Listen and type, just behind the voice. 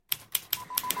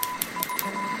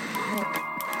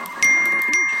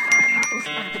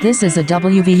This is a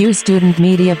WVU student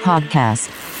media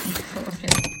podcast.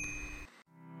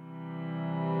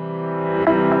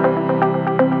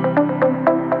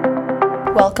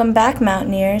 Welcome back,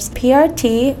 Mountaineers.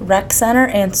 PRT, Rec Center,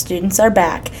 and students are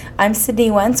back. I'm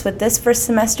Sydney Wentz with this first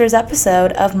semester's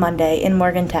episode of Monday in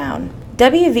Morgantown.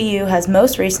 WVU has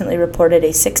most recently reported a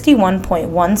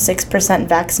 61.16%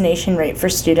 vaccination rate for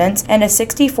students and a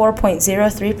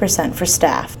 64.03% for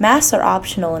staff. Masks are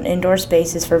optional in indoor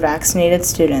spaces for vaccinated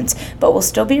students, but will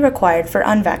still be required for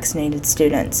unvaccinated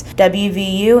students.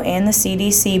 WVU and the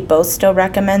CDC both still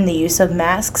recommend the use of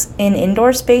masks in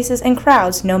indoor spaces and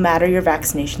crowds no matter your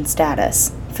vaccination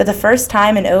status. For the first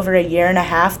time in over a year and a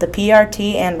half, the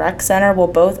PRT and Rec Center will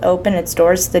both open its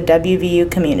doors to the WVU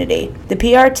community. The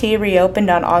PRT reopened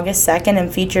on August 2nd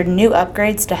and featured new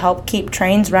upgrades to help keep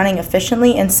trains running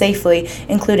efficiently and safely,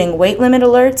 including weight limit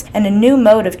alerts and a new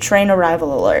mode of train arrival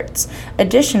alerts.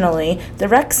 Additionally, the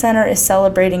Rec Center is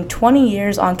celebrating 20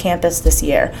 years on campus this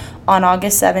year. On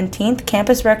August 17th,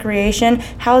 Campus Recreation,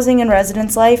 Housing and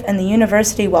Residence Life, and the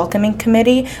University Welcoming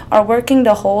Committee are working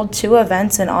to hold two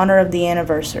events in honor of the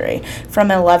anniversary.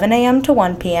 From 11 a.m. to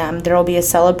 1 p.m., there will be a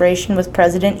celebration with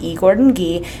President E. Gordon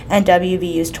Gee and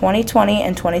WVU's 2020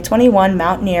 and 2021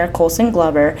 Mountaineer Colson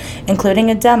Glover, including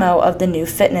a demo of the new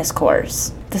fitness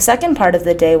course. The second part of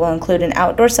the day will include an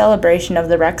outdoor celebration of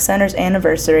the Rec Center's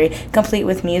anniversary, complete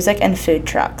with music and food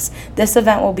trucks. This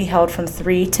event will be held from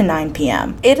 3 to 9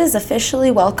 p.m. It is officially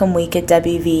Welcome Week at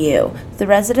WVU. The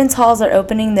residence halls are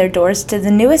opening their doors to the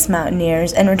newest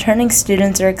Mountaineers, and returning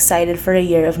students are excited for a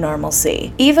year of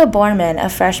normalcy. Eva Borman, a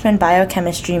freshman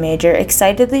biochemistry major,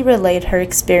 excitedly relayed her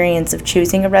experience of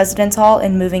choosing a residence hall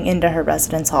and moving into her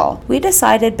residence hall. "We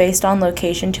decided based on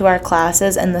location to our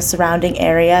classes and the surrounding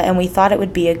area, and we thought it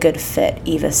would be a good fit,"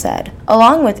 Eva said.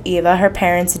 Along with Eva, her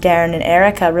parents Darren and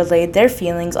Erica relayed their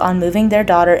feelings on moving their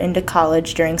daughter into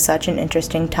college during such an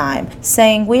interesting time,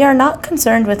 saying, "We are not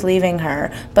concerned with leaving her,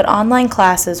 but online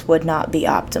classes would not be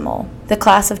optimal." The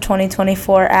class of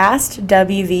 2024 asked,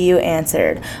 WVU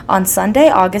answered. On Sunday,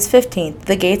 August 15th,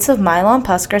 the gates of Mylon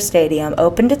Pusker Stadium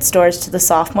opened its doors to the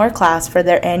sophomore class for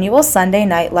their annual Sunday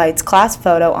Night Lights class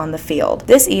photo on the field.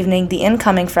 This evening, the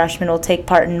incoming freshmen will take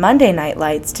part in Monday Night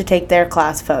Lights to take their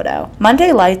class photo.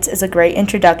 Monday Lights is a great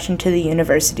introduction to the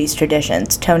university's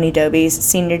traditions, Tony Dobies,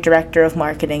 Senior Director of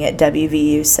Marketing at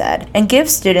WVU, said, and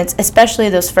gives students, especially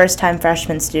those first-time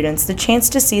freshman students, the chance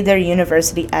to see their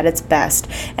university at its best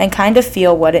and kind of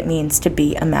feel what it means to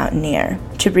be a Mountaineer.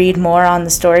 To read more on the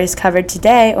stories covered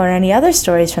today or any other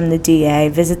stories from the DA,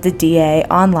 visit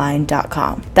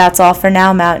thedaonline.com. That's all for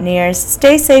now, Mountaineers.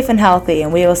 Stay safe and healthy,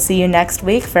 and we will see you next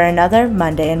week for another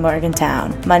Monday in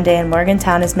Morgantown. Monday in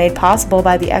Morgantown is made possible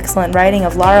by the excellent writing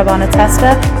of Lara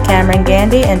Bonatesta, Cameron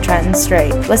Gandy, and Trenton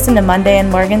Strait. Listen to Monday in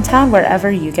Morgantown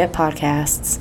wherever you get podcasts.